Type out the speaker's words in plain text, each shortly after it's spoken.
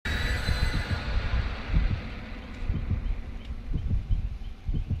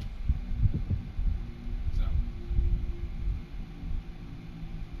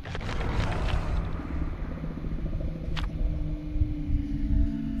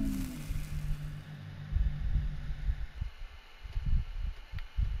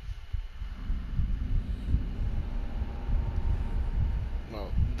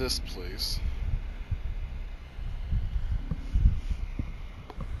this place.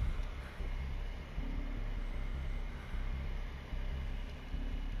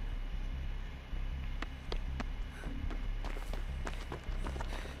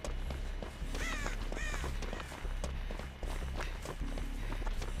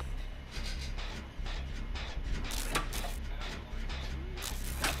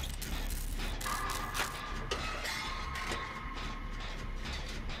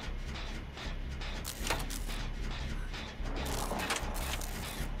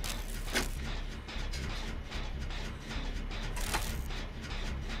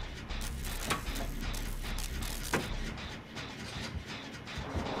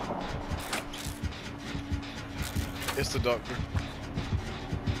 It's the doctor.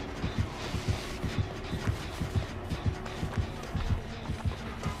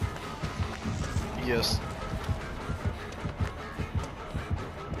 Yes.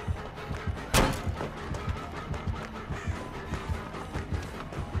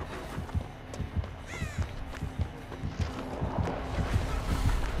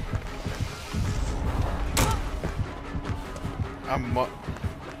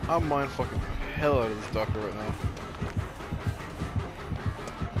 I'm mind fucking hell out of this doctor right now.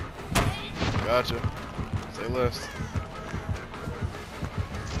 Gotcha. Say less.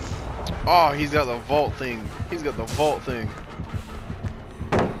 Oh, he's got the vault thing. He's got the vault thing.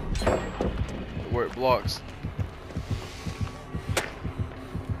 Where it blocks.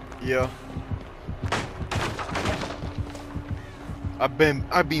 Yeah. I bean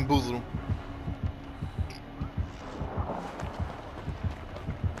boozled him.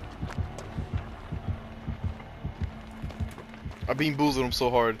 I bean boozled him so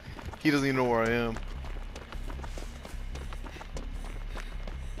hard. He doesn't even know where I am.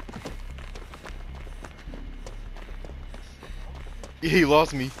 He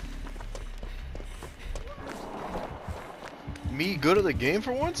lost me. Me good at the game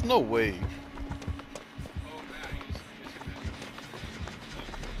for once? No way.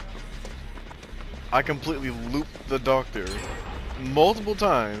 I completely looped the doctor multiple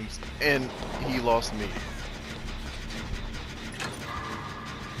times and he lost me.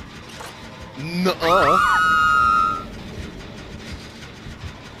 Nuh-uh.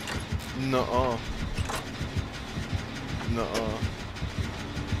 Nuh-uh. Nuh-uh.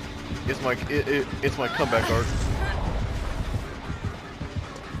 It's my comeback arc.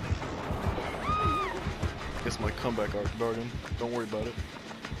 It's my comeback arc, Darden. Don't worry about it.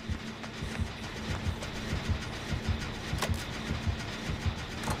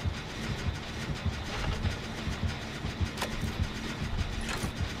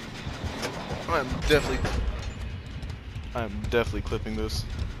 I'm definitely clipping this.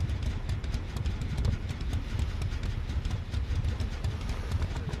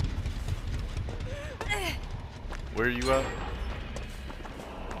 Where are you at?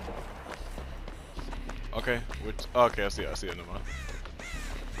 Okay, okay, I see it, never mind.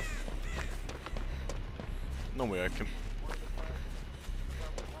 No way I can.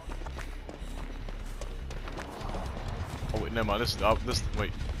 Oh wait, never mind,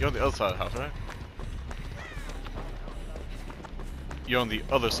 wait, you're on the other side of the house, right? You're on the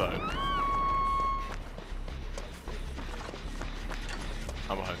other side.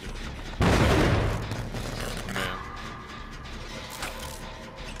 I'm behind you. Man.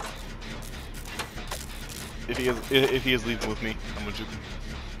 If he is leaving with me, I'm gonna juke him.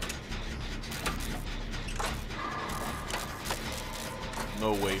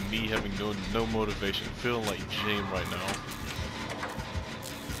 No way, me having no motivation, feeling like James right now.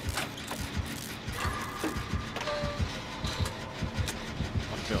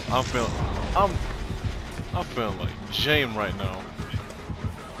 I'm feeling like James right now.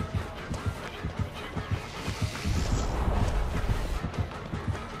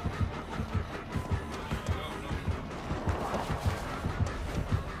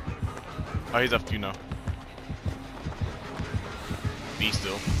 Oh, he's after you now. Me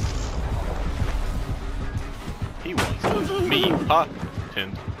still. He wants me hot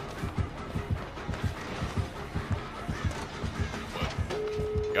pinned.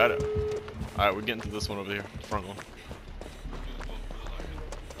 Got it. Alright, we're getting to this one over here, the front one.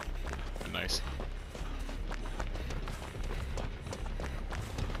 Nice.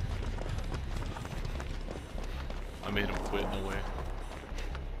 I made him quit, no way.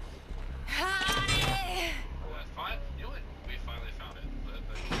 We finally found it.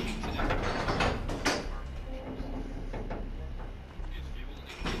 The key to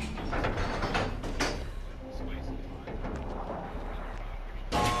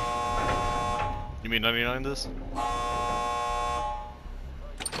You mean 99 this?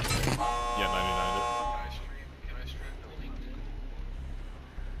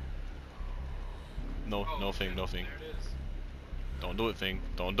 No, Oh, no thing, no thing. there it is. Don't do it, thing.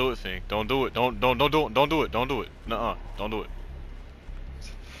 Don't do it, thing. Don't do it. Don't do it. Don't do it. Don't do it. Nuh-uh. Don't do it.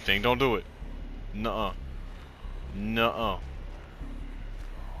 Thing, don't do it. Nuh-uh. Nuh-uh.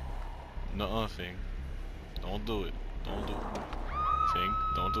 Nuh-uh, thing. Don't do it. Don't do it. Thing,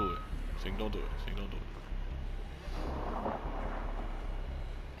 don't do it. Thing, don't do it. Thing, don't do it.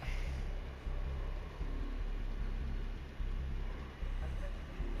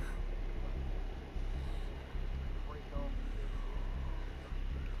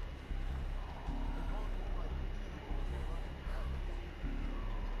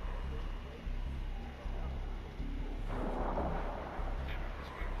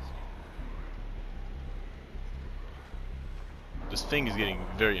 This thing is getting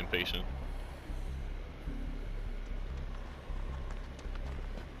very impatient.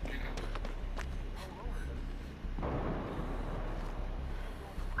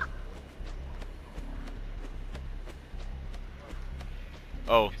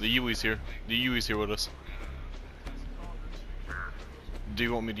 Oh, the Yui's here. The Yui's here with us. Do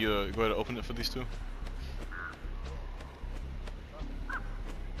you want me to go ahead and open it for these two?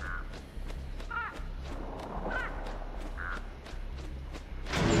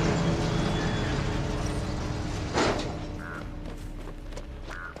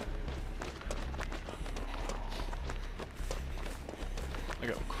 I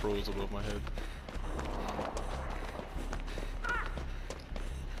got crows above my head.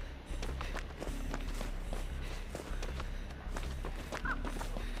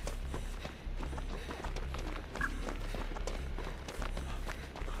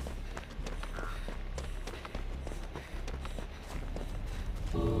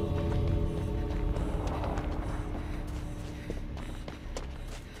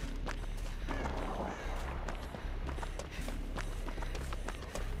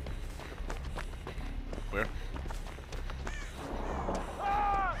 Where?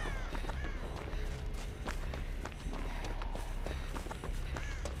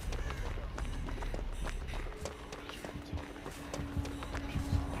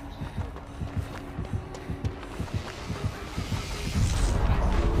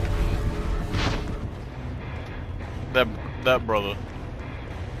 That brother.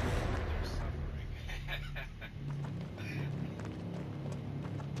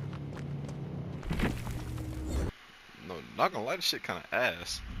 No, not gonna lie, this shit kinda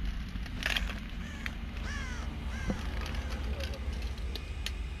ass.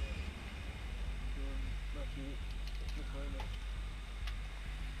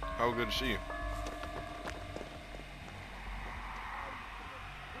 How good is she?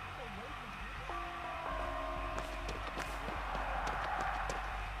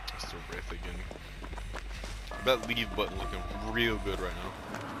 That's the Wraith again. That leave button looking real good right now.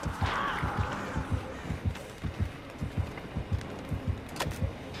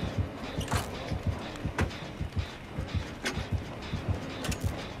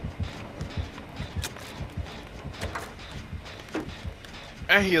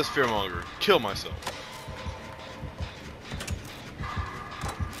 And he has Fearmonger. Kill myself.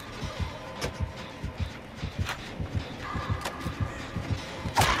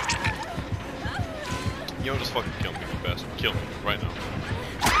 You know, just fucking kill me, you bastard. Kill me right now.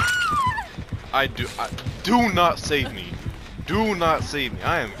 I do not save me. Do not save me.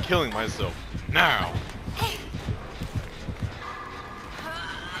 I am killing myself now.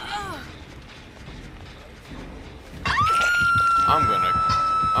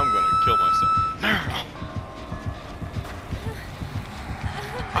 I'm gonna kill myself now.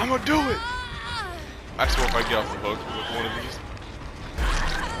 I'm gonna do it. I swear if I get off the hook with one of these.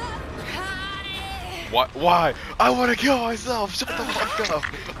 Why? I wanna kill myself. Shut the fuck up.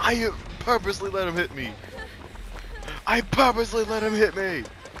 I purposely let him hit me. I purposely let him hit me.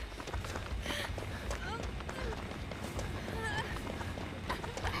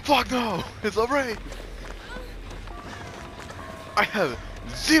 Fuck no. It's a raid. I have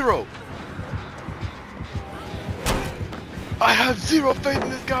zero. I have zero faith in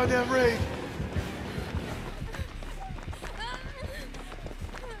this goddamn raid.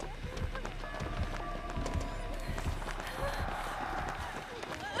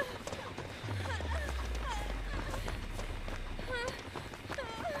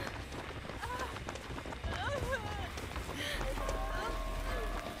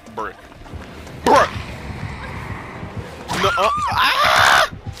 Brick. Brick. No. Ah!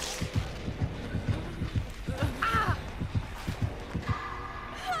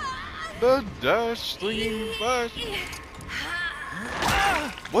 The dash slinging flash.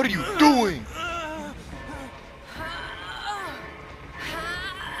 What are you doing?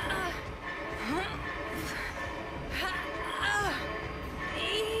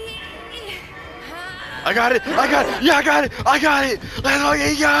 I got it! I got it! Yeah, I got it! I got it! Let's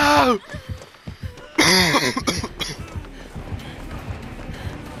fucking go!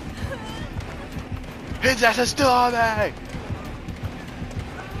 His ass is still on me!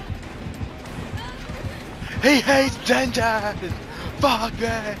 He hates dentures! Fuck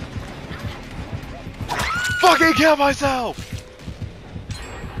me! Fucking kill myself!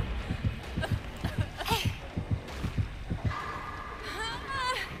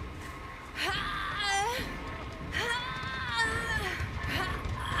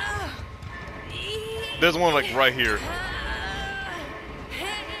 There's one like right here.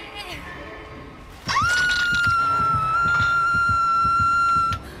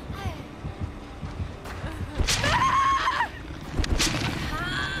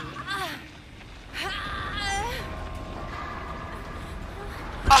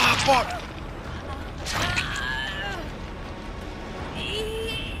 Ah, fuck!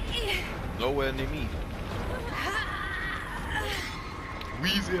 Nowhere near me.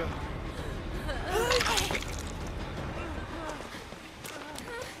 Weezy.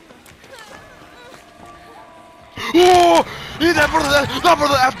 Oh! That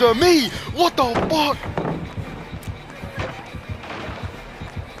brother after me! What the fuck?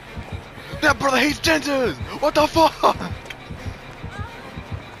 That brother hates dentures! What the fuck?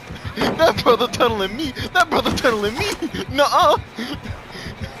 That brother tunneling me! That brother tunneling me! Nuh-uh!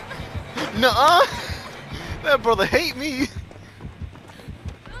 Nuh-uh! That brother hate me!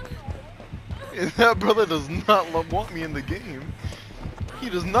 And that brother does not want me in the game. He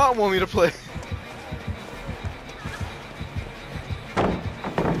does not want me to play.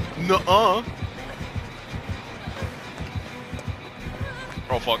 Nuh-uh.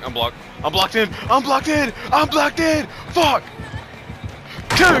 Oh fuck, I'm blocked. I'm blocked in! I'm blocked in! I'm blocked in! Fuck!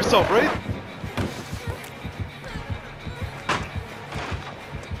 Kill yourself, right?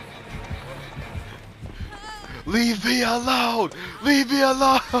 Leave me alone! Leave me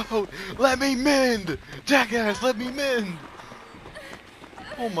alone! Let me mend! Jackass, let me mend!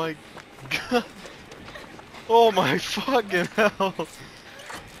 Oh my god. Oh my fucking hell.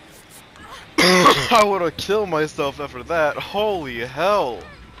 I would have killed myself after that. Holy hell.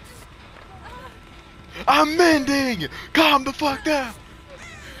 I'm mending! Calm the fuck down!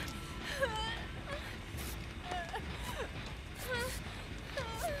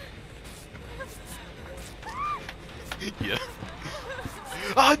 Yeah.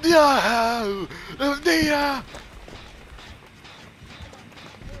 Oh no! Oh dear!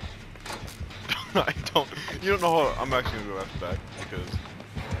 I don't. You don't know how. I'm actually gonna go after back because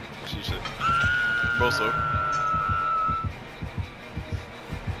she should. Boso.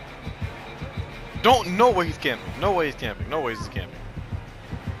 Don't. No way he's camping. No way he's camping. No way he's camping.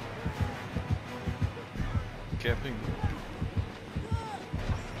 Camping.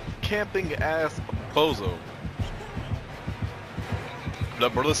 Camping ass bozo.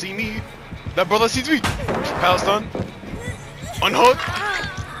 That brother see me. That brother sees me. Palestine. Unhook.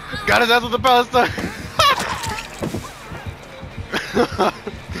 Got his ass with the Palestine.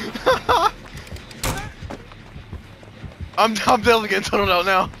 I'm definitely getting tunneled out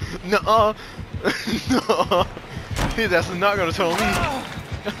now. Nuh-uh. Nuh-uh. His ass is not gonna tunnel me.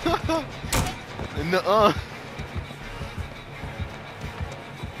 Nuh-uh.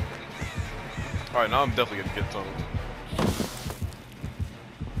 Alright, now I'm definitely gonna get tunneled.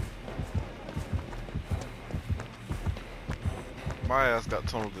 My ass got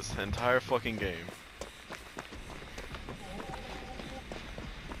tunneled this entire fucking game.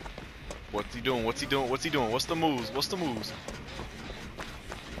 What's he doing? What's he doing? What's he doing? What's the moves? What's the moves?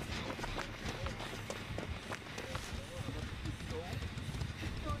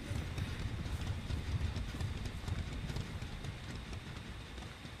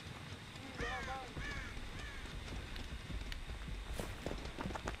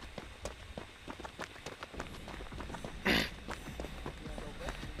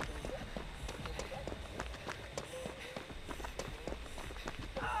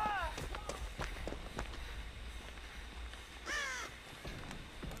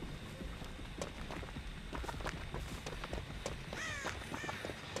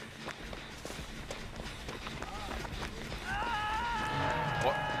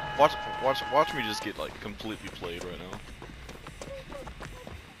 Watch me just get like completely played right now.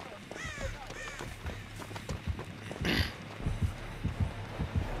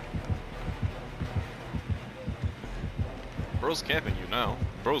 Bro's camping you now.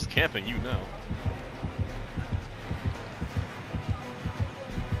 Bro's camping you now.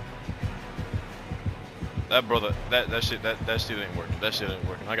 That brother, that shit ain't working. That shit ain't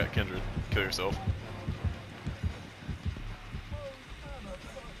working. I got Kindred. Kill yourself.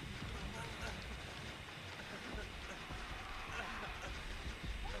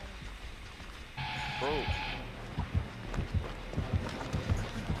 bro.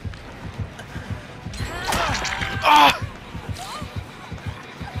 Ah!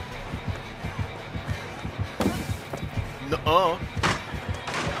 Nuh-uh.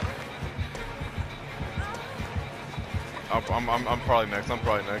 I'm probably next. I'm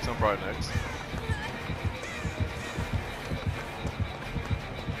probably next. I'm probably next.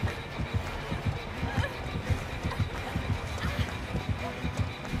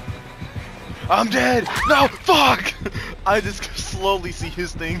 I'm dead! No! Fuck! I just slowly see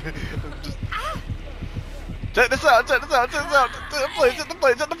his thing. Just... Check this out! Check this out! Check this out! Check the play! Check the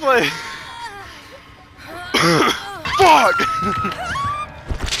play! Check the play! Fuck!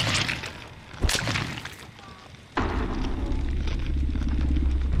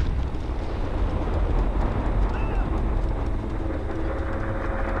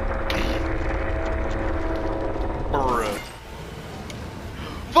 Bruh.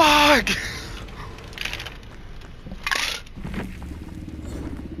 Fuck!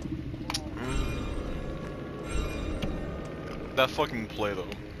 That fucking play though.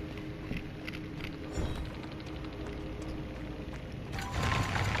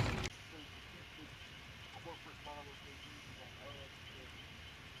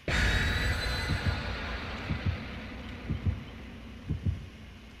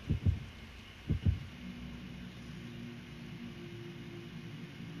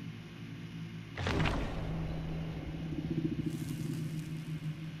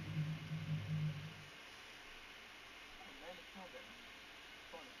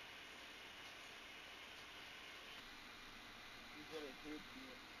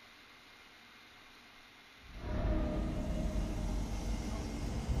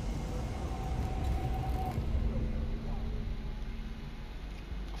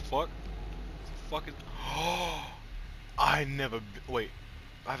 Fuck? Fuck is. Oh, I never. Wait,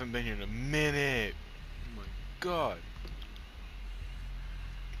 I haven't been here in a minute. Oh my god.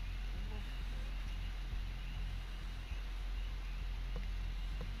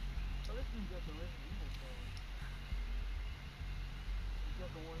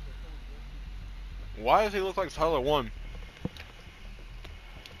 Why does he look like Tyler 1?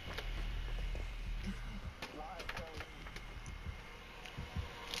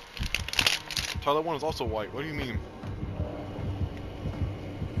 Tyler 1 is also white. What do you mean?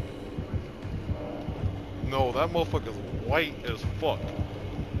 No, that motherfucker's white as fuck.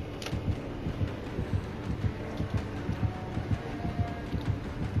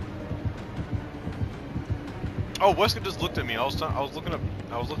 Oh, Wesker just looked at me. I was looking up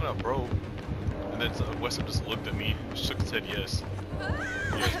bro, and then Wesker just looked at me, shook his head yes.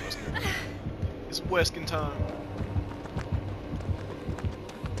 Yes, Wesker. It's Weskin time.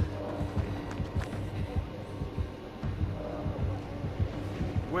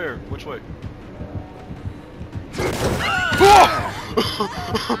 Where? Which way?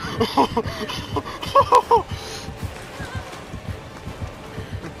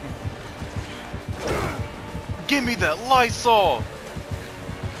 Give me that Lysol!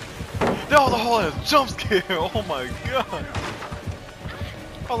 That was a whole ass jump scare! Oh my god!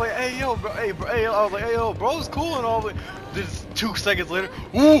 I was like, hey yo, bro, hey bro, hey, I was like, hey yo, bro's cool and all, but just 2 seconds later,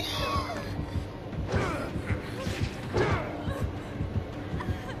 woo!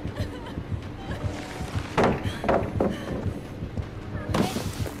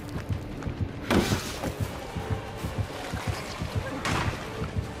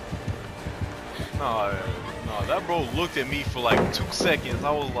 Nah, that bro looked at me for like 2 seconds. I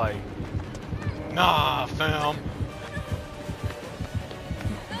was like, nah, fam.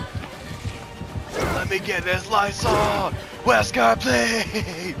 Let me get this Lysol! Wesker,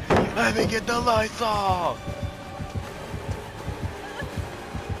 please! Let me get the Lysol!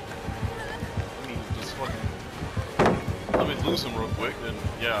 Let me just fucking... Let me lose him real quick, then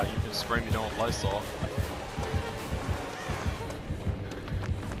yeah, you can spray me down with Lysol.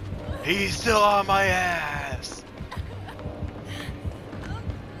 He's still on my ass!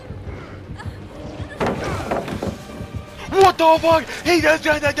 What the fuck? He just...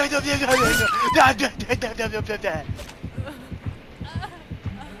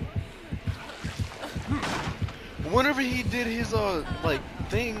 Whenever he did his, like,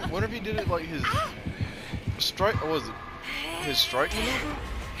 thing, whenever he did it, like, his strike, what was it? His strike maneuver?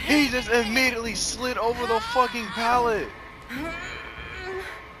 He just immediately slid over the fucking pallet!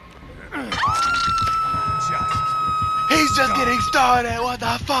 He's just getting started, what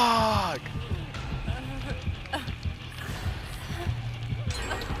the fuck?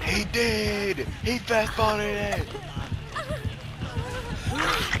 He did! He fast-butted it!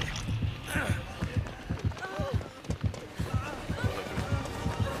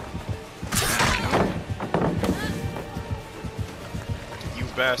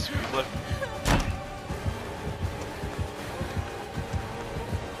 bastard. He left.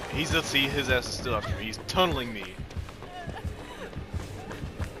 He's, let's see, his ass is still after me. He's tunneling me.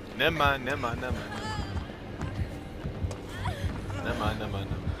 Never mind, never mind, never mind. Never mind, never mind,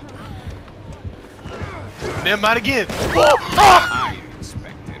 never mind. Never mind again! Oh! Ah! I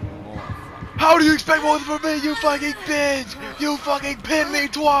expected more from How do you expect more from me, you fucking bitch? You fucking pinned me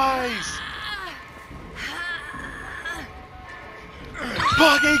twice!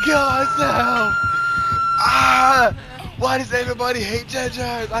 Fucking kill myself! Ah! Why does everybody hate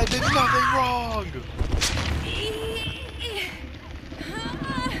Gingers? I did nothing wrong!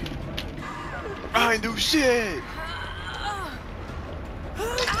 I ain't do shit!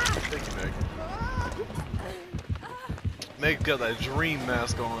 Thank you, Meg. Meg got that dream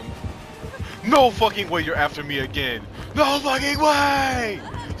mask on. No fucking way you're after me again! No fucking way!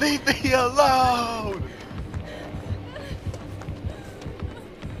 Leave me alone!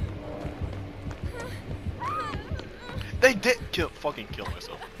 They did fucking kill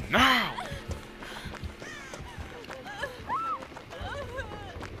myself. Now!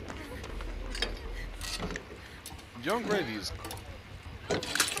 Young Gravy is cool.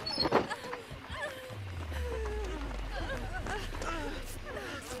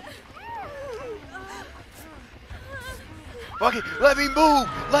 Fucking let me move!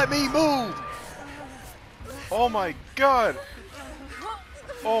 Let me move! Oh my god!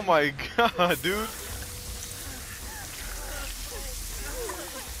 Oh my god, dude!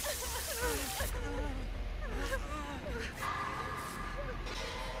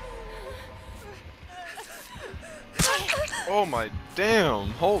 Oh my damn!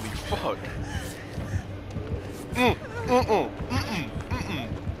 Holy fuck!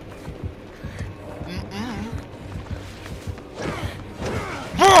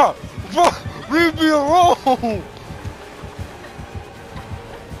 Bruh! Bruh! Leave me alone!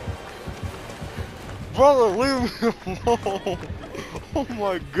 Brother, leave me alone! Oh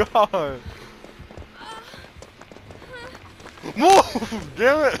my god! Move!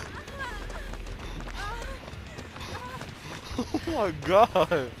 Damn it! Oh my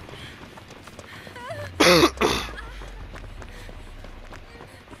god!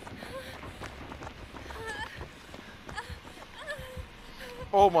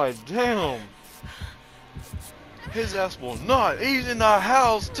 Oh my damn! His ass will not. He's in the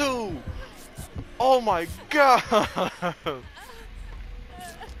house too. Oh my god!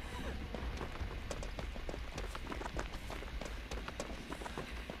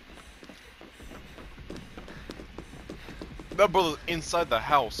 That brother's inside the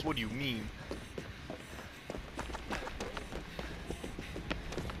house. What do you mean?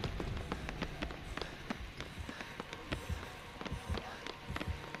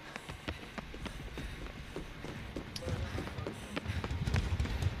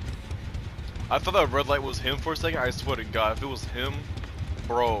 I thought that red light was him for a second. I swear to God, if it was him,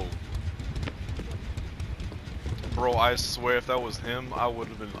 bro, I swear if that was him, I would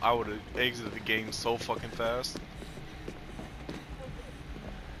have exited the game so fucking fast.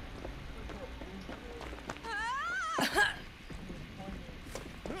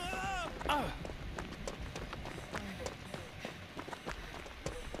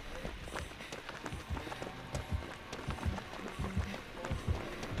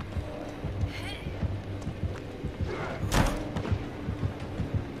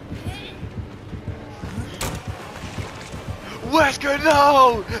 Wesker,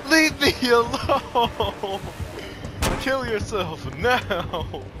 no! Leave me alone! Kill yourself now!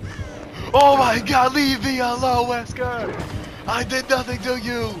 Oh my god, leave me alone, Wesker! I did nothing to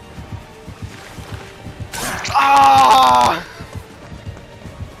you! Ah!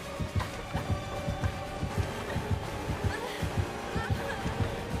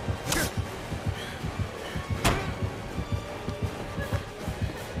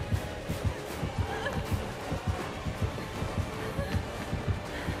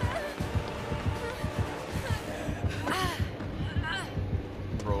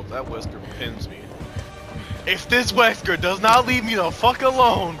 Bro, that Wesker pins me. If this Wesker does not leave me the fuck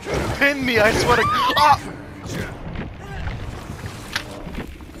alone, pin me, I swear to ah!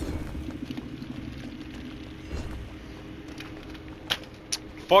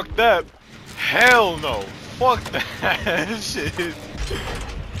 Fuck that. Hell no. Fuck that shit.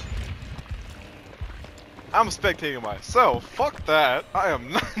 I'm spectating myself. Fuck that. I am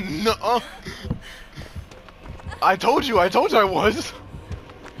not. No. I told you I was.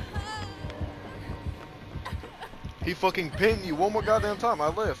 He fucking pinned you one more goddamn time. I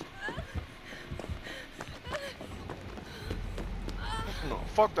left. No,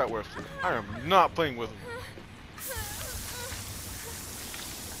 fuck that Wesker. I am not playing with him.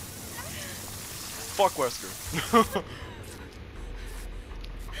 fuck Wesker.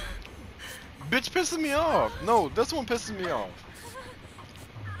 Bitch pissing me off. No, this one pisses me off.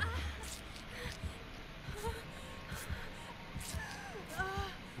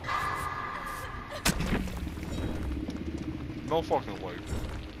 No fucking way.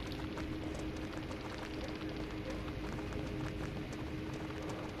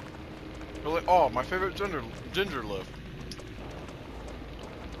 Really? Oh, my favorite ginger lift.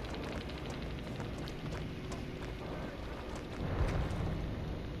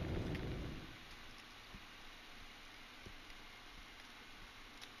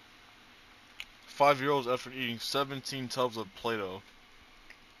 €5 after eating 17 tubs of Play-Doh.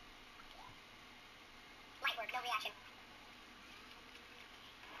 Light work, no reaction.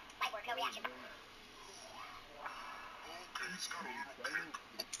 Light work, no reaction.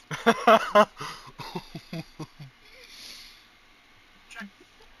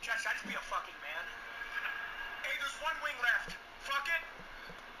 Try to be a fucking man. Hey, there's one wing left. Fuck it.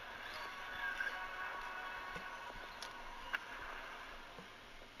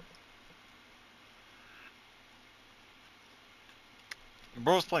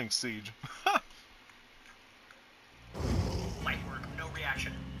 Bro's playing Siege. Light work, no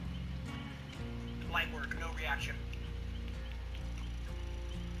reaction. Light work, no reaction.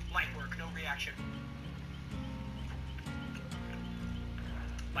 Light work, no reaction.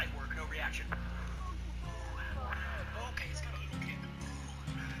 Light work, no reaction. Okay, it's got a little kick.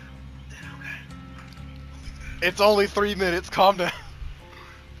 Okay. It's only 3 minutes, calm down.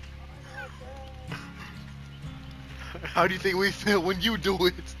 How do you think we feel when you do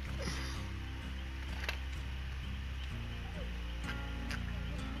it?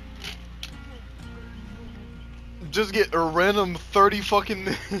 Just get a random 30 fucking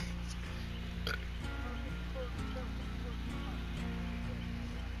minutes.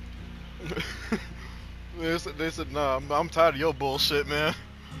 They said, nah, I'm tired of your bullshit, man.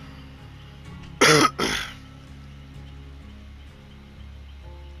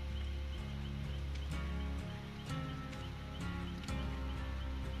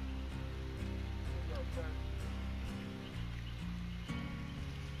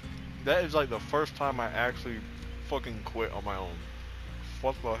 That is like the first time I actually fucking quit on my own.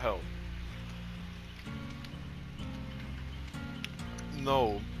 What the hell?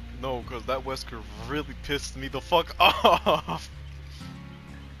 No, cause that Wesker really pissed me the fuck off.